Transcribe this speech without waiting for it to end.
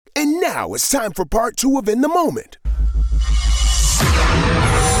And now it's time for part 2 of In the Moment.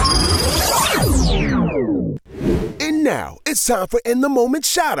 And now it's time for In the Moment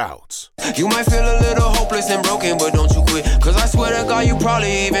shoutouts. You might feel a little hopeless and broken, but don't you quit. Cause I swear to God, you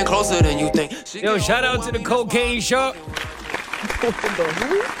probably even closer than you think. Yo, shout out to the cocaine shark.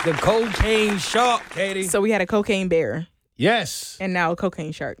 The cocaine shark, Katie. So we had a cocaine bear. Yes. And now a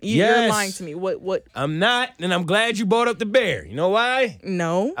cocaine shark. Yes. You're lying to me. What? I'm not, and I'm glad you brought up the bear. You know why?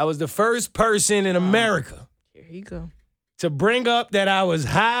 No. I was the first person in America Here you go. to bring up that I was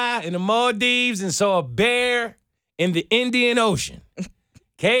high in the Maldives and saw a bear in the Indian Ocean.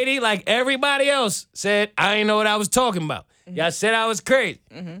 Katie, like everybody else, said I didn't know what I was talking about. Y'all said I was crazy.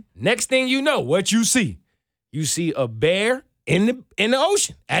 Next thing you know, what you see? You see a bear in the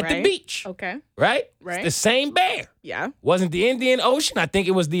ocean at the Right. beach. Okay. Right? Right. It's the same bear. Yeah. Wasn't the Indian Ocean. I think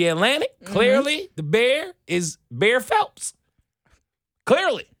it was the Atlantic. Clearly, the bear is Bear Phelps.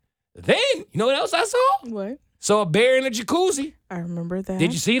 Clearly. Then, you know what else I saw? What? Saw a bear in a jacuzzi. I remember that.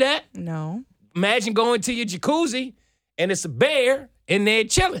 Did you see that? No. Imagine going to your jacuzzi and it's a bear in there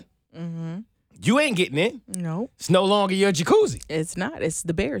chilling. You ain't getting in. No. It's no longer your jacuzzi. It's not. It's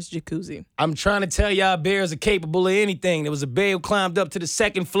the bear's jacuzzi. I'm trying to tell y'all bears are capable of anything. There was a bear who climbed up to the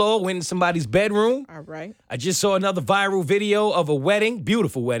second floor, went in somebody's bedroom. All right. I just saw another viral video of a wedding,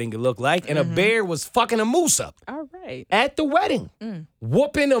 beautiful wedding it looked like, and a bear was fucking a moose up All right. at the wedding,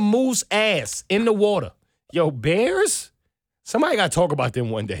 whooping a moose ass in the water. Yo, bears? Somebody got to talk about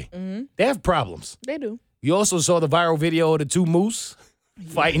them one day. They have problems. They do. You also saw the viral video of the two moose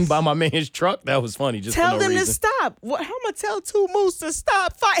fighting by my man's truck. That was funny. Just Tell for no them reason. to stop. What? How am I tell two moose to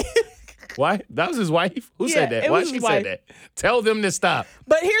stop fighting? Why? That was his wife? Who Yeah, said that? it Why was she his said wife. that? Tell them to stop.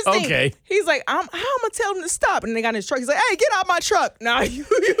 But here's the Okay. thing. He's like, how am I tell them to stop? And they got in his truck. He's like, hey, get out my truck. Nah, you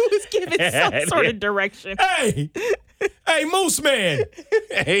was giving some sort of direction. Hey, hey, Moose Man.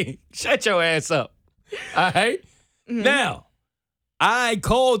 Hey, shut your ass up. All right? Now, I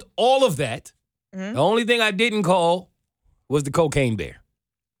called all of that. The only thing I didn't call was the cocaine bear.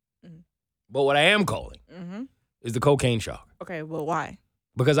 But what I am calling is the cocaine shark. Okay, well, why?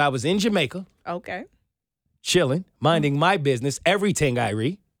 Because I was in Jamaica, Okay. chilling, minding my business, everything I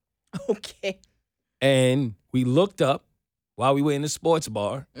read. Okay. And we looked up while we were in the sports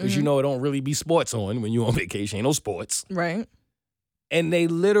bar, because you know it don't really be sports on when you're on vacation. Ain't no sports. Right. And they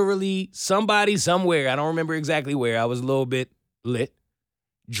literally, somebody somewhere, I don't remember exactly where, I was a little bit lit,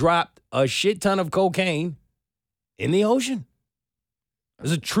 dropped a shit ton of cocaine in the ocean.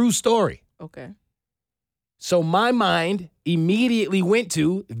 It's a true story. Okay. So my mind immediately went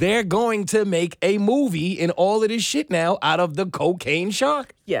to, they're going to make a movie and all of this shit now out of the cocaine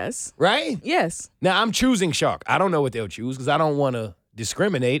shark, Yes. right? Yes. Now I'm choosing shark. I don't know what they'll choose because I don't want to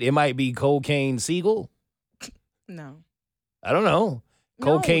discriminate. It might be cocaine seagull. No. I don't know. No,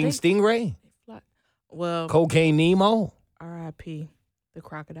 Cocaine they- stingray. Well, Cocaine Nemo. R.I.P. the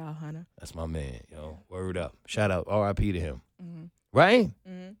crocodile hunter. That's my man, yo. Word up. Shout out. R.I.P. to him. Right?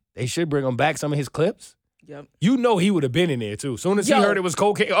 They should bring him back some of his clips. Yep. You know he would have been in there, too. Soon as he Yo. heard it was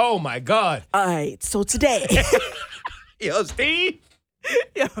cocaine, oh, my God. All right. So today, Yo, Steve?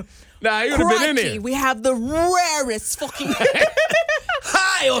 yo, Nah, he would have been in crikey, there. we have the rarest fucking,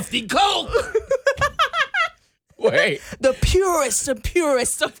 High off the coke. Wait. the purest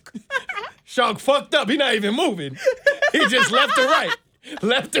of. Shark fucked up. He not even moving. He just left to right.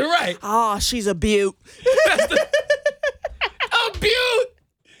 Left to right. Oh, she's a beaut. A beaut.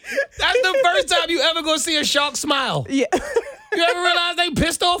 That's the first time you ever gonna see a shark smile. Yeah. You ever realize they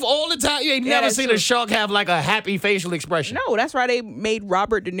pissed off all the time? You ain't Yeah, never that's seen true. a shark have like a happy facial expression. No, that's why they made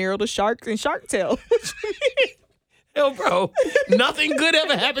Robert De Niro the shark in Shark Tale. Yo, bro, nothing good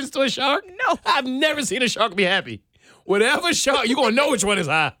ever happens to a shark? No. I've never seen a shark be happy. Whatever shark, you gonna know which one is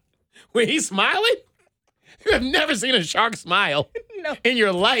high. When he's smiling, you have never seen a shark smile No. in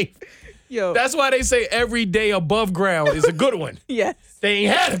your life. Yo. That's why they say every day above ground is a good one. yes. They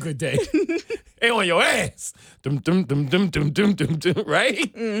ain't had a good day. They on your ass. Dum, dum, dum, dum, dum, dum, dum, dum,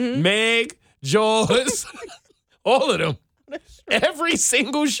 right? Meg, Jaws, all of them. Every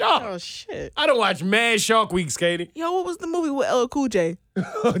single shark. Oh shit. I don't watch Mad Shark Weeks, Katie. Yo, what was the movie with LL Cool J?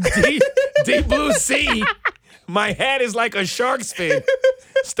 Deep Blue Sea. My hat is like a shark's fin.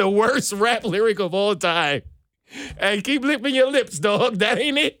 It's the worst rap lyric of all time. Hey, keep licking your lips, dog. That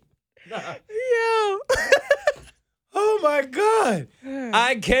ain't it. Yo. Oh my God.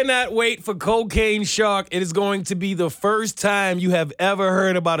 I cannot wait for Cocaine Shark. It is going to be the first time you have ever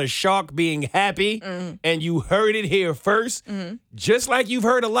heard about a shark being happy, and you heard it here first. Just like you've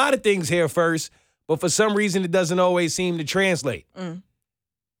heard a lot of things here first, but for some reason it doesn't always seem to translate.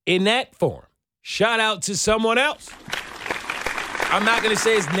 In that form, shout out to someone else. I'm not going to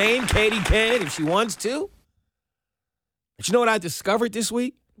say his name. Katie can if she wants to. But you know what I discovered this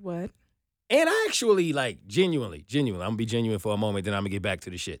week? What? And I actually, like, genuinely, I'm going to be genuine for a moment, then I'm going to get back to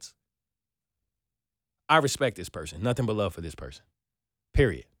the shits. I respect this person. Nothing but love for this person.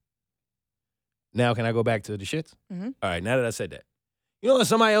 Period. Now, can I go back to the shits? Mm-hmm. All right, now that I said that. You know what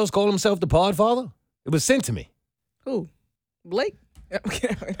somebody else called himself the Podfather? It was sent to me. Who? Blake?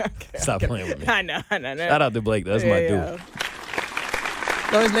 Okay. Stop playing with me. I know. Shout out to Blake. That's my dude.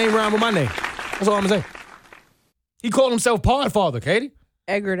 No, his name rhymed with my name. That's all I'm saying. He called himself Podfather, Katie.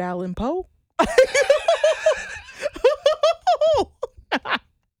 Edgar Allan Poe?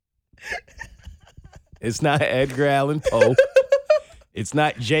 It's not Edgar Allan Poe. It's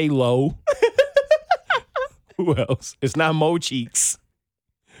not J-Lo. Who else? It's not Mo Cheeks.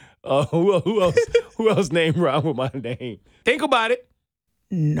 Who else? Who else name rhyme with my name? Think about it.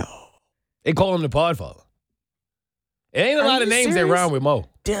 No. They call him the Podfather. It ain't a lot of names that rhyme with Mo.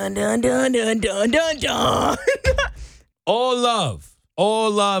 Dun, dun, dun, dun, dun, dun, dun. All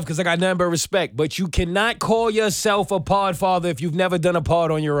love, because I got nothing but respect. But you cannot call yourself a Podfather if you've never done a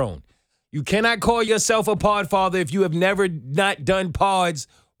pod on your own. You cannot call yourself a Podfather if you have never not done pods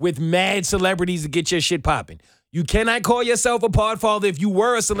with mad celebrities to get your shit popping. You cannot call yourself a Podfather if you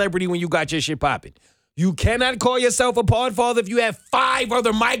were a celebrity when you got your shit popping. You cannot call yourself a Podfather if you have 5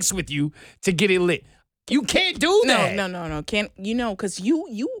 other mics with you to get it lit. You can't do that. No. Can't, because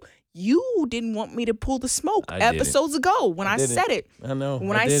you didn't want me to pull the smoke episodes ago when I said it. I know.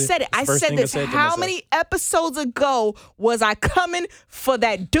 When I said it, I said this. How many episodes ago was I coming for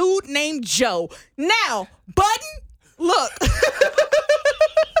that dude named Joe? Now, Button, look.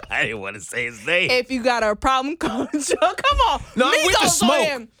 I didn't want to say his name. If you got a problem, call Joe. Come on. No, I'm with the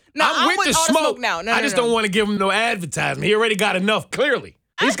smoke. No, I'm with the smoke now. I just don't want to give him no advertisement. He already got enough, clearly.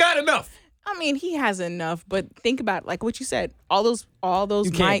 He's got enough. I mean, he has enough, but think about it, like what you said. All those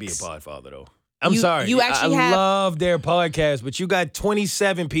You can't be a mics. Podfather, though. I'm sorry. You actually I love their podcast, but you got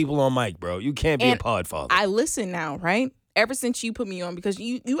 27 people on mic, bro. You can't be a Podfather. I listen now, right? Ever since you put me on, because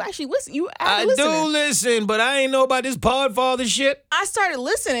you actually listen. I do listen, but I ain't know about this Podfather shit. I started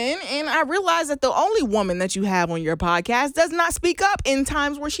listening, and I realized that the only woman that you have on your podcast does not speak up in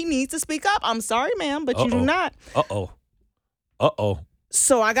times where she needs to speak up. I'm sorry, ma'am, but you do not. Uh-oh.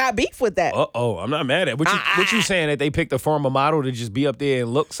 So I got beef with that. I'm not mad at it. What you saying, that they picked a former model to just be up there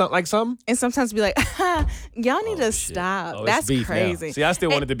and look like something? And sometimes be like, y'all need to stop. That's beef crazy. Now. See, I still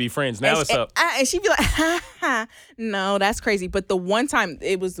wanted to be friends. Now it's up. And she'd be like, no, that's crazy. But the one time,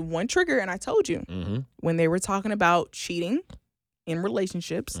 it was the one trigger, and I told you, when they were talking about cheating in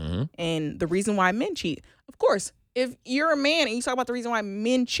relationships and the reason why men cheat. Of course, if you're a man and you talk about the reason why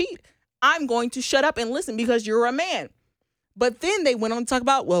men cheat, I'm going to shut up and listen because you're a man. But then they went on to talk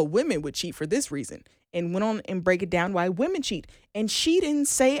about, well, women would cheat for this reason, and went on and break it down why women cheat. And she didn't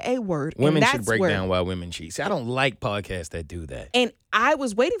say a word. Women should break down why women cheat. See, I don't like podcasts that do that. And I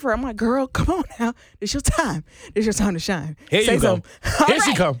was waiting for her. I'm like, girl, come on now. It's your time. It's your time to shine. Here you go. Here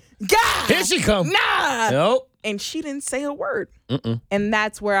she come. God. Here she come. Nah. Nope. And she didn't say a word. And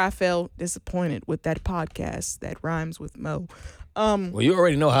that's where I felt disappointed with that podcast that rhymes with Mo. Well, you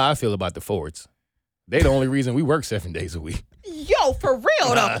already know how I feel about the Fords. They the only reason we work 7 days a week. Yo, for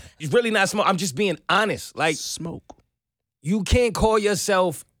real though. He's really not smoke. I'm just being honest. Like, smoke. You can't call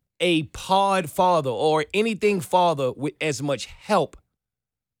yourself a pod father or anything father with as much help,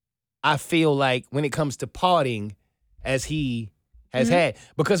 I feel like, when it comes to podding as he has had.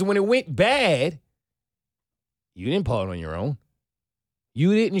 Because when it went bad, you didn't pod on your own.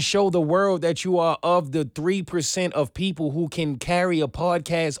 You didn't show the world that you are of the 3% of people who can carry a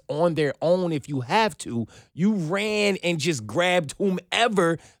podcast on their own if you have to. You ran and just grabbed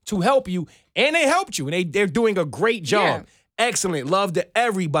whomever to help you, and they helped you, and they're doing a great job. Yeah. Excellent. Love to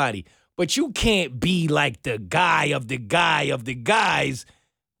everybody. But you can't be like the guy of the guys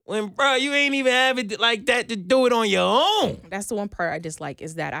when, bro, you ain't even have it like that to do it on your own. That's the one part I dislike,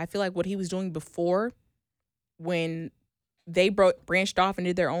 is that I feel like what he was doing before, when they branched off and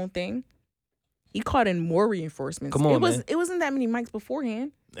did their own thing, he caught in more reinforcements. Come on, man. It wasn't that many mics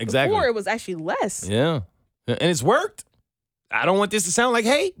beforehand. Exactly. Before, it was actually less. Yeah. And it's worked. I don't want this to sound like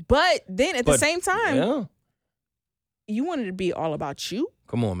hate. But then at the same time, yeah, you wanted to be all about you.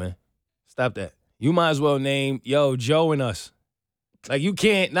 Come on, man. Stop that. You might as well name, Joe and Us. Like, you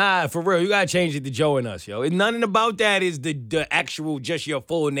can't, for real, you got to change it to Joe and Us, yo. And nothing about that is the actual, just your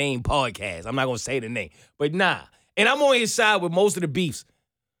full name podcast. I'm not going to say the name. But nah. And I'm on his side with most of the beefs,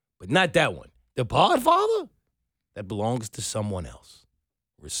 but not that one. The Podfather? That belongs to someone else.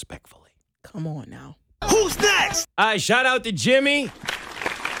 Respectfully. Come on now. Who's next? All right, shout out to Jimmy,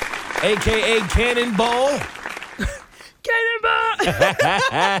 a.k.a. Cannonball. Cannonball!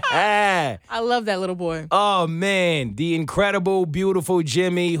 I love that little boy. Oh, man. The incredible, beautiful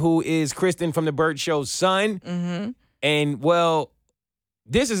Jimmy, who is Kristen from The Burt Show's son. Mm-hmm. And, well,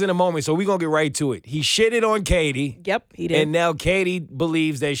 this is in a moment, so we're going to get right to it. He shitted on Katie. Yep, he did. And now Katie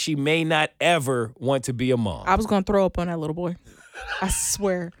believes that she may not ever want to be a mom. I was going to throw up on that little boy. I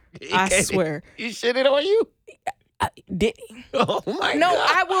swear. I swear. He shitted on you? Did he? Oh, my No, God.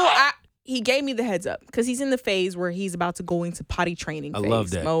 I will. He gave me the heads up because he's in the phase where he's about to go into potty training phase love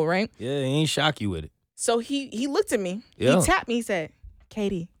that. mode, right? Yeah, he ain't shock you with it. So he looked at me. Yeah. He tapped me. He said,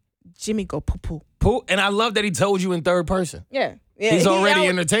 Katie, Jimmy go poo-poo. Pooh, and I love that he told you in third person. Yeah. He's already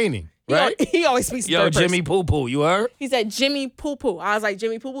entertaining, right? He always speaks in Yo, third person. Jimmy Poo Poo, you heard? He said, Jimmy poo-poo. I was like,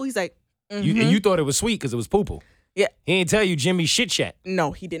 Jimmy poo-poo? He's like, And you thought it was sweet because it was Poo Poo. yeah. He ain't tell you Jimmy shit chat.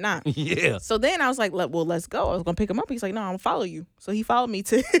 No, he did not. Yeah. So then I was like, well, let's go. I was going to pick him up. He's like, no, I'm going to follow you. So he followed me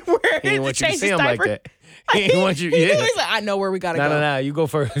to where He didn't want you to change see his him like diaper. that. He didn't want you, yeah. He's like, I know where we got to go. No, you go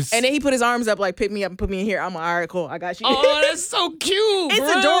first. And then he put his arms up, like, pick me up and put me in here. I'm like, all right, cool. I got you. oh, that's so cute, It's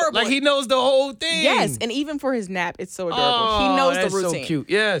bro. adorable. Like he knows the whole thing. Yes. And even for his nap, it's so adorable. Oh, He knows that's the routine. so cute.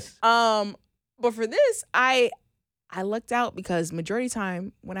 Yes. But for this, I lucked out because majority of the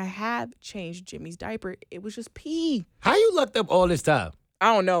time when I have changed Jimmy's diaper, it was just pee. How you looked up all this time?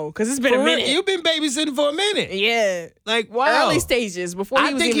 I don't know, because it's been For a real? minute. You've been babysitting for a minute. Yeah. Like, wow. Early stages before he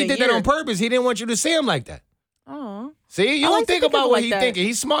I was think he even did a that year. on purpose. He didn't want you to see him like that. Aw. See, you I don't like to think think of about it what like he's that. thinking.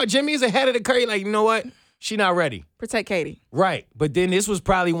 He's smart. Jimmy's ahead of the curve. Like, you know what? She not ready. Protect Katie. Right. But then this was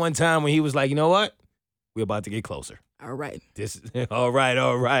probably one time when he was like, you know what? We're about to get closer. All right. This all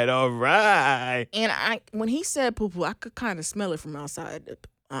right. And when he said poo poo, I could kind of smell it from outside.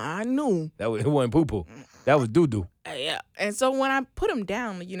 I knew. It wasn't poo poo. That was doo doo. Yeah. And so when I put him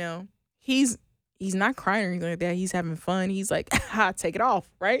down, he's not crying or anything like that. He's having fun. He's like, take it off,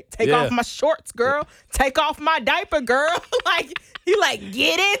 right? Take Yeah. off my shorts, girl. Take off my diaper, girl. He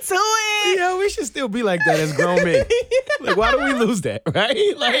get into it. Yeah, we should still be like that as grown men. Like, why do we lose that,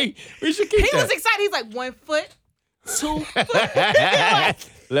 right? Like, we should keep He that. was excited. He's like 1 foot, 2 foot.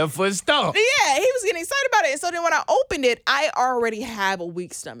 Left foot stomp. Yeah, he was getting excited about it. So then when I opened it, I already have a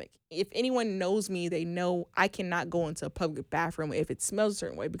weak stomach. If anyone knows me, they know I cannot go into a public bathroom if it smells a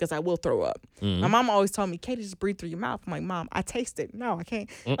certain way because I will throw up. Mm-hmm. My mom always told me, Katie, just breathe through your mouth. I'm like, Mom, I taste it. No, I can't.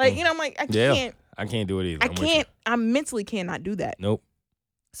 I'm like, I Yeah. can't. I can't do it either. I I'm with you. can't. I mentally cannot do that. Nope.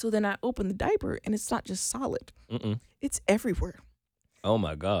 So then I open the diaper and it's not just solid. Mm-mm. It's everywhere. Oh,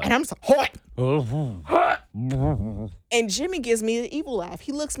 my God. And I'm just hot. Oh. And Jimmy gives me the evil laugh.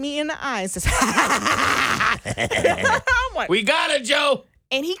 He looks me in the eye and says, I'm like, We got it, Joe.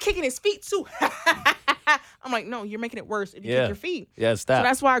 and he kicking his feet too. I'm like, no, you're making it worse if you Yeah. kick your feet. Yeah, So stop.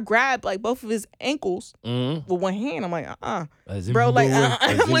 that's why I grabbed both of his ankles Mm-hmm. with one hand. I'm like, Bro, like,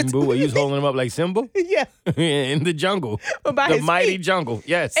 I'm like- Simba. You was holding him up like Simba? Yeah. In the jungle. By The his mighty feet. jungle.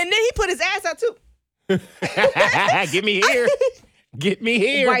 Yes. And then he put his ass out too. Get me here. Get me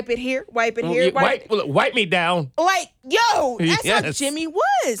here. Wipe it here, wipe it here, Wipe me down. Like, yo, that's how Yes. Jimmy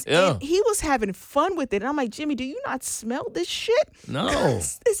was. Yeah. And he was having fun with it. And I'm like, Jimmy, do you not smell this shit? No.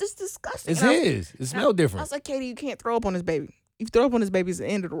 This is disgusting. It's And his. It smells I different. was like, Katie, you can't throw up on this baby. If you throw up on this baby, it's the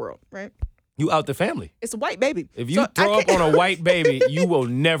end of the world, right? You out the family. It's a white baby. If you So I throw up can't- on a white baby, you will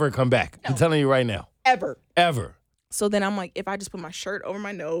never come back. I'm telling you right now. ever. Ever. So then I'm like, if I just put my shirt over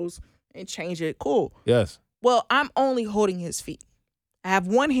my nose and change it, cool. Yes. Well, I'm only holding his feet. I have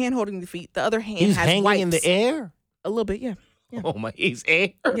one hand holding the feet. The other hand He's has hanging wipes. in the air? A little bit, yeah. Yeah. Oh, my. He's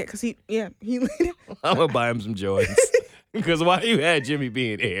air? Yeah, because he. I'm going to buy him some Jordans. Because why you had Jimmy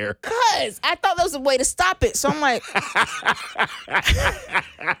be in air? Because I thought that was a way to stop it. So I'm like,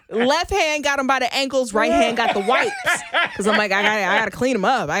 left hand got him by the ankles, right hand got the wipes. Because I'm like, I gotta clean him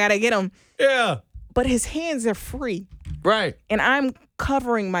up. I gotta get him. Yeah. But his hands are free, Right. and I'm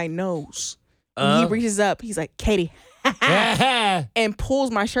covering my nose. And he reaches up. He's like, Katie, yeah. and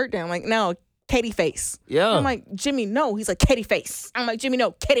pulls my shirt down. Like, no, Katie face. I'm like, Jimmy, no. He's like, Katie face. I'm like, Jimmy,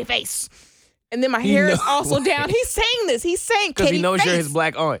 no, Katie face. And then my hair is knows. also down. He's saying this. He's saying Because Katie he knows face. you're his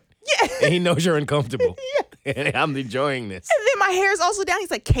black aunt. Yeah. And he knows you're uncomfortable. And I'm enjoying this. And then my hair is also down. He's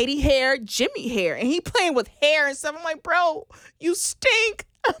like, Katie hair, Jimmy hair. And he playing with hair and stuff. I'm like, bro, you stink.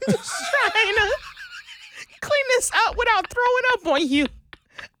 I'm just trying to clean this up without throwing up on you.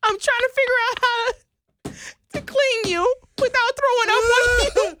 I'm trying to figure out how to clean you without throwing up on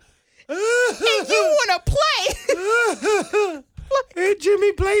you. And you want to play. Hey,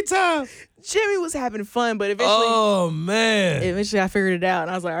 Jimmy, playtime. Jimmy was having fun, but eventually Oh, man. I figured it out.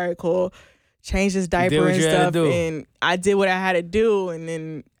 And I was like, all right, cool. Changed his diaper what and you had to stuff. do. And I did what I had to do. And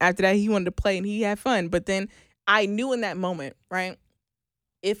then after that, he wanted to play and he had fun. But then I knew in that moment, right?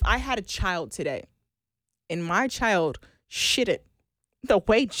 If I had a child today and my child shit it. The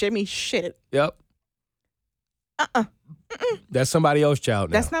way Jimmy shit it. Yep. That's somebody else's child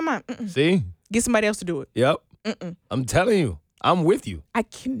now. That's not mine. See? Get somebody else to do it. Yep. I'm telling you. I'm with you. I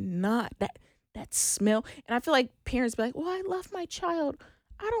cannot. That smell. And I feel like parents be like, well, I love my child.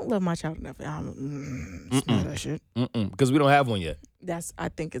 I don't love my child enough. I don't smell that shit. Because we don't have one yet. I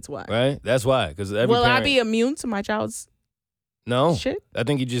think it's why. Right? That's why. Because Will I be immune to my child's shit? I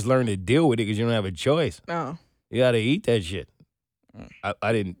think you just learn to deal with it because you don't have a choice. Oh. You got to eat that shit.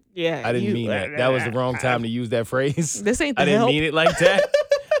 I didn't. Yeah. I didn't mean that. That was the wrong time to use that phrase. This ain't the I didn't help. mean it like that.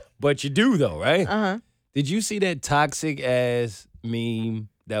 But you do though, right? Uh-huh. Did you see that toxic ass meme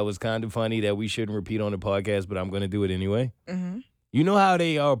that was kind of funny that we shouldn't repeat on the podcast, but I'm going to do it anyway? Mm-hmm. You know how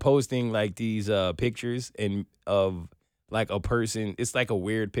they are posting like these pictures of like a person? It's like a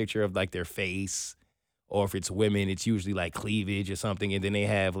weird picture of like their face, or if it's women, it's usually like cleavage or something, and then they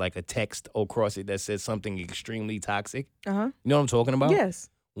have like a text across it that says something extremely toxic. Uh-huh. You know what I'm talking about? Yes.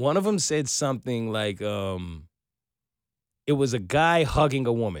 One of them said something like, it was a guy hugging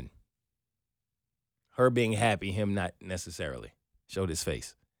a woman. Her being happy, him not necessarily. Showed his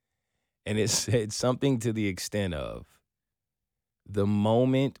face. And it said something to the extent of, the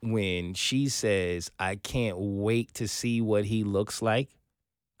moment when she says, I can't wait to see what he looks like,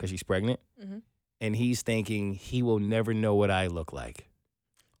 because she's pregnant, and he's thinking, he will never know what I look like.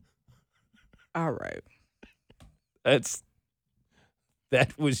 All right.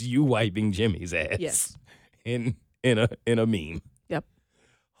 That was you wiping Jimmy's ass. Yes. In a meme. Yep.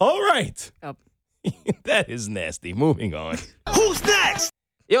 All right. Yep. That is nasty. Moving on. Who's next?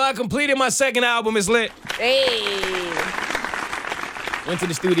 Yo, I completed my second album. It's lit. Hey. Went to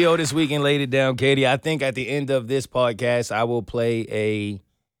the studio this week and laid it down, Katie. I think at the end of this podcast, I will play a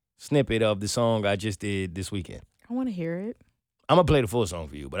snippet of the song I just did this weekend. I want to hear it. I'm going to play the full song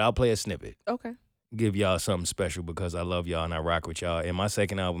for you, but I'll play a snippet. Okay. Give y'all something special because I love y'all and I rock with y'all. And my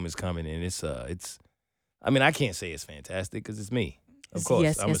second album is coming, and it's I mean, I can't say it's fantastic because it's me. Of course,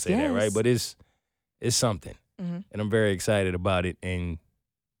 yes, I'm going to say that, right? But it's something. And I'm very excited about it. And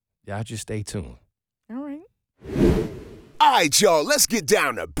y'all just stay tuned. All right. All right, y'all, let's get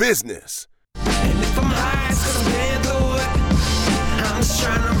down to business. And if I'm high, it's 'cause I'm paying through it. I'm just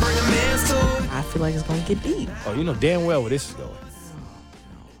trying to bring a man to it. I feel like it's going to get deep. Oh, you know damn well where this is going.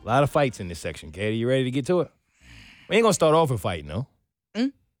 A lot of fights in this section, Katie. You ready to get to it? We ain't going to start off with fighting, no?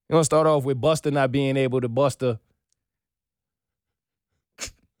 We're going to start off with Buster not being able to bust a...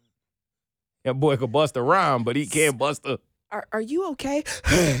 That boy could bust a rhyme, but he can't bust a... Are you okay?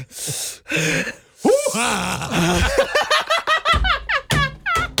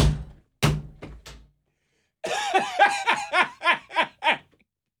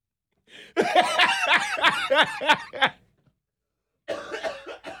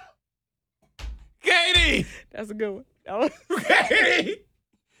 Katie! That's a good one. Katie!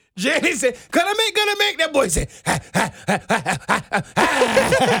 Jenny said, gonna make. That boy said,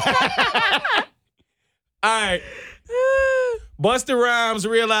 All right. Busta Rhymes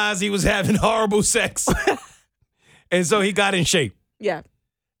realized he was having horrible sex. And so he got in shape. Yeah.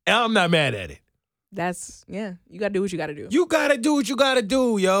 And I'm not mad at it. You got to do what you got to do. You got to do what you got to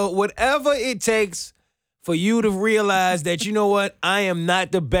do, yo. Whatever it takes for you to realize that, you know what, I am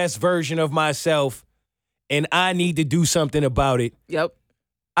not the best version of myself and I need to do something about it. Yep.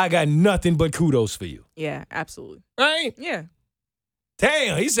 I got nothing but kudos for you. Yeah, absolutely. Right? Yeah.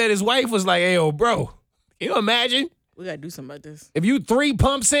 Damn, he said his wife was like, hey, yo, bro, can you imagine? We got to do something about this. If you 3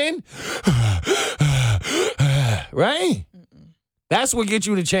 pumps in, right? That's what gets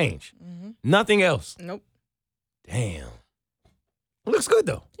you to change. Nothing else. Nope. Damn. Looks good,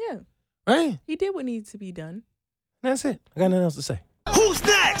 though. Yeah. Right? He did what needs to be done. That's it. I got nothing else to say. Who's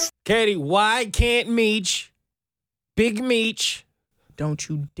next? Katie, why can't Meech, Big Meech, Don't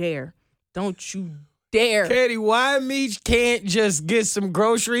you dare. Don't you dare. Katie, why Meech can't just get some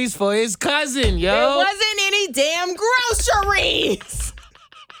groceries for his cousin, yo? There wasn't any damn groceries.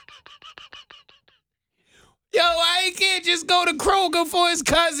 Yo, why he can't just go to Kroger for his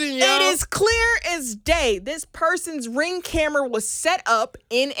cousin, yo? It is clear as day. This person's Ring camera was set up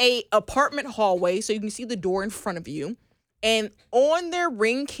in a apartment hallway so you can see the door in front of you. And on their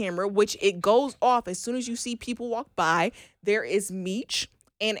Ring camera, which it goes off as soon as you see people walk by, there is Meech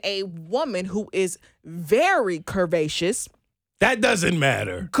and a woman who is very curvaceous That doesn't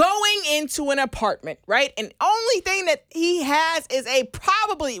matter. going into an apartment, right? And only thing that he has is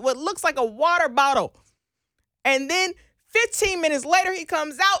probably what looks like a water bottle. And then 15 minutes later, he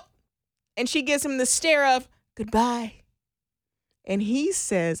comes out and she gives him the stare of goodbye. And he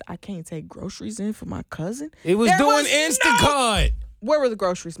says, I can't take groceries in for my cousin. It was There doing was Instacart. Where were the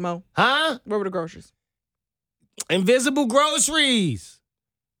groceries, Mo? Huh? Where were the groceries? Invisible groceries.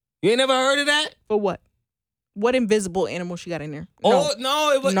 You ain't never heard of that? For what? What invisible animal she got in there? Oh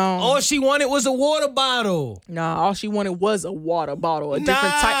no, it was, No. all she wanted was a water bottle. Nah, all she wanted was a water bottle, a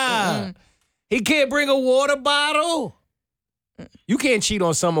different type. He can't bring a water bottle. You can't cheat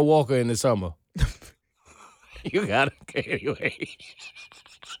on Summer Walker in the summer. You gotta, anyway.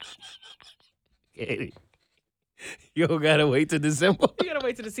 You gotta wait till December. You gotta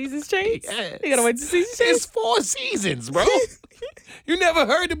wait till the seasons change. Yes. You gotta wait till the seasons change. It's 4 seasons, bro. You never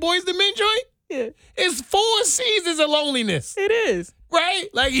heard the Boys to Men joint? Yeah, It's 4 seasons of loneliness, it is. right?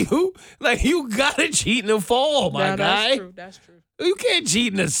 Like you gotta cheat in the fall, my Nah, guy. That's true. That's true. You can't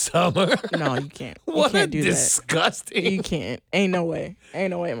cheat in the summer. No, you can't. You What can't a do that. disgusting. You can't. Ain't no way. Ain't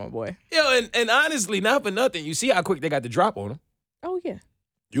no way, my boy. Yo, and honestly, not for nothing. You see how quick they got the drop on him. Oh yeah.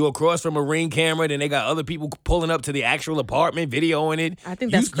 You across from a Ring camera, then they got other people pulling up to the actual apartment, videoing it. I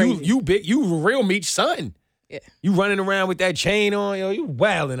think that's crazy. You real Meech son. Yeah. You running around with that chain on, yo. You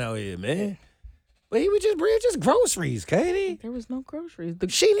wilding out here, man. But he was just groceries, Katie. There was no groceries.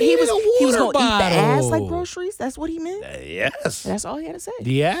 She he needed was, a He was water gonna eat the ass like bottle. groceries. That's what he meant. Yes. That's all he had to say.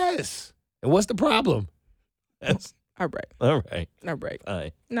 Yes. And what's the problem? That's All right. all right. All right.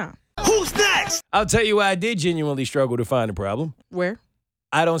 Fine. Nah. Who's next? I'll tell you why I did genuinely struggle to find a problem. Where?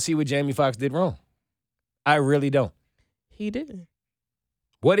 I don't see what Jamie Foxx did wrong. I really don't. He did.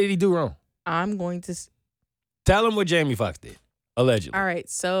 What did he do wrong? I'm going to. Tell him what Jamie Foxx did, allegedly. All right.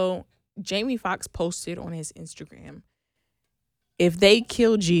 So Jamie Foxx posted on his Instagram, if they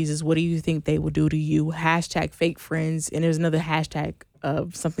kill Jesus, what do you think they would do to you? Hashtag fake friends. And there's another hashtag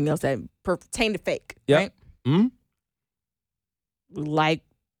of something else that pertained to fake. Yep. Right? Hmm? Like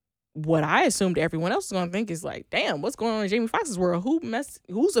what I assumed everyone else is going to think is like, damn, what's going on in Jamie Foxx's world?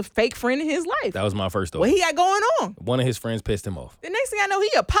 Who's a fake friend in his life? That was my first thought. What he got going on? One of his friends pissed him off. The next thing I know, he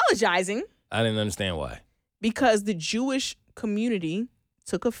apologizing I didn't understand why. because the Jewish community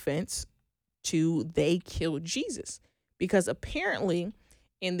took offense to they killed Jesus. Because apparently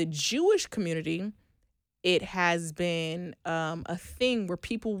in the Jewish community, it has been a thing where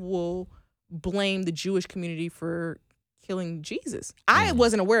people will blame the Jewish community for killing Jesus. I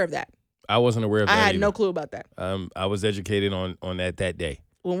wasn't aware of that. I wasn't aware of that I had either. no clue about that. I was educated on that day.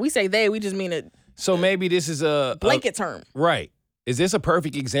 When we say they, we just mean a So maybe this is a blanket term. right. Is this a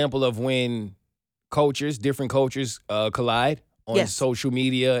perfect example of when different cultures collide on Yes. social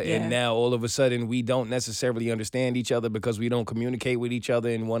media, Yeah. and now all of a sudden we don't necessarily understand each other because we don't communicate with each other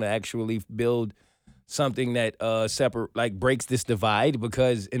and want to actually build something that breaks this divide?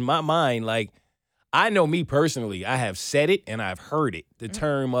 Because in my mind, like, I know me personally, I have said it and I've heard it. The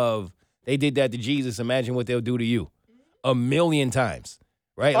term of they did that to Jesus, imagine what they'll do to you. 1,000,000 times.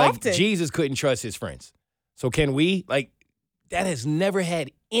 Right? Often. Like Jesus couldn't trust his friends. So can we? Like, that has never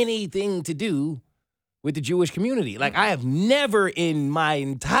had anything to do with the Jewish community. Like, I have never in my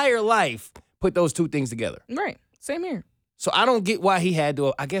entire life put those two things together. Right. Same here. So I don't get why he had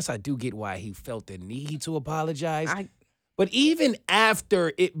to. I guess I do get why he felt the need to apologize. But even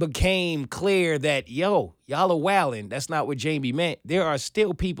after it became clear that, yo, y'all are wildin', that's not what Jamie meant, there are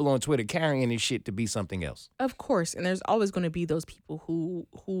still people on Twitter carrying this shit to be something else. Of course, and there's always going to be those people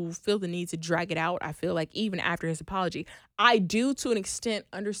who feel the need to drag it out. I feel like even after his apology, I do to an extent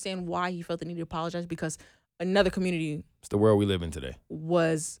understand why he felt the need to apologize, because another community It's the world we live in today.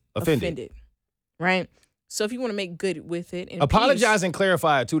 was Offended. offended. Right? So if you want to make good with it, and Apologize and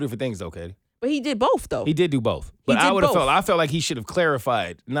clarify are two different things, though, Katie. but he did both though. He did do both. But did both. I felt like he should have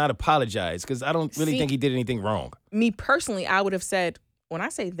clarified, not apologized, because I don't really See- think he did anything wrong. Me personally, I would have said, when I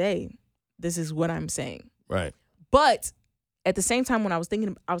say they, this is what I'm saying. Right. But at the same time, when I was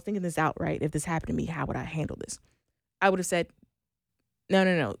thinking this out, right? If this happened to me, how would I handle this? I would have said,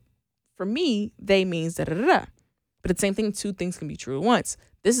 no. For me, they means da-da-da-da. But the same thing, two things can be true at once.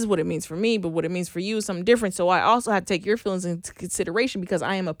 This is what it means for me, but what it means for you is something different. So I also have to take your feelings into consideration because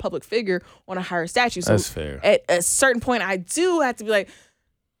I am a public figure on a higher statue. So That's fair. at a certain point, I do have to be like,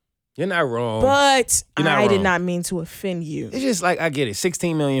 You're not wrong. but You're not I did wrong. not mean to offend you. It's just like, I get it,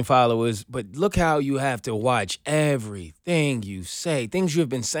 16 million followers, but look how you have to watch everything you say, things you have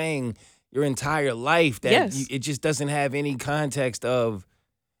been saying your entire life that Yes. it just doesn't have any context of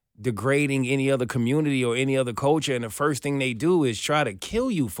degrading any other community or any other culture. And the first thing they do is try to kill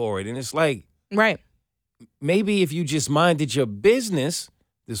you for it. And it's like, Right. maybe if you just minded your business,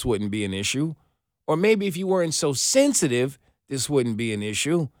 this wouldn't be an issue. Or maybe if you weren't so sensitive, this wouldn't be an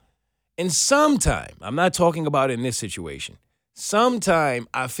issue. And sometime, I'm not talking about in this situation, sometime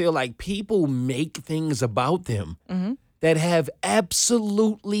I feel like people make things about them that have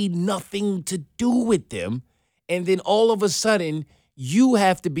absolutely nothing to do with them. And then all of a sudden, You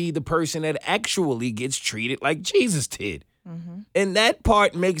have to be the person that actually gets treated like Jesus did. And that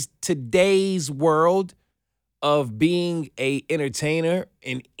part makes today's world of being a entertainer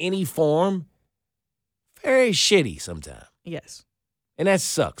in any form very shitty sometimes. Yes. And that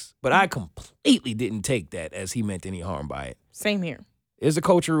sucks. But I completely didn't take that as he meant any harm by it. Same here. There's a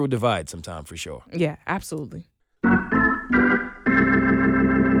cultural divide sometimes for sure. Yeah, absolutely.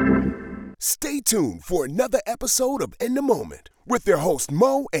 Stay tuned for another episode of In the Moment with their host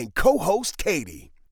Mo and co-host Katie.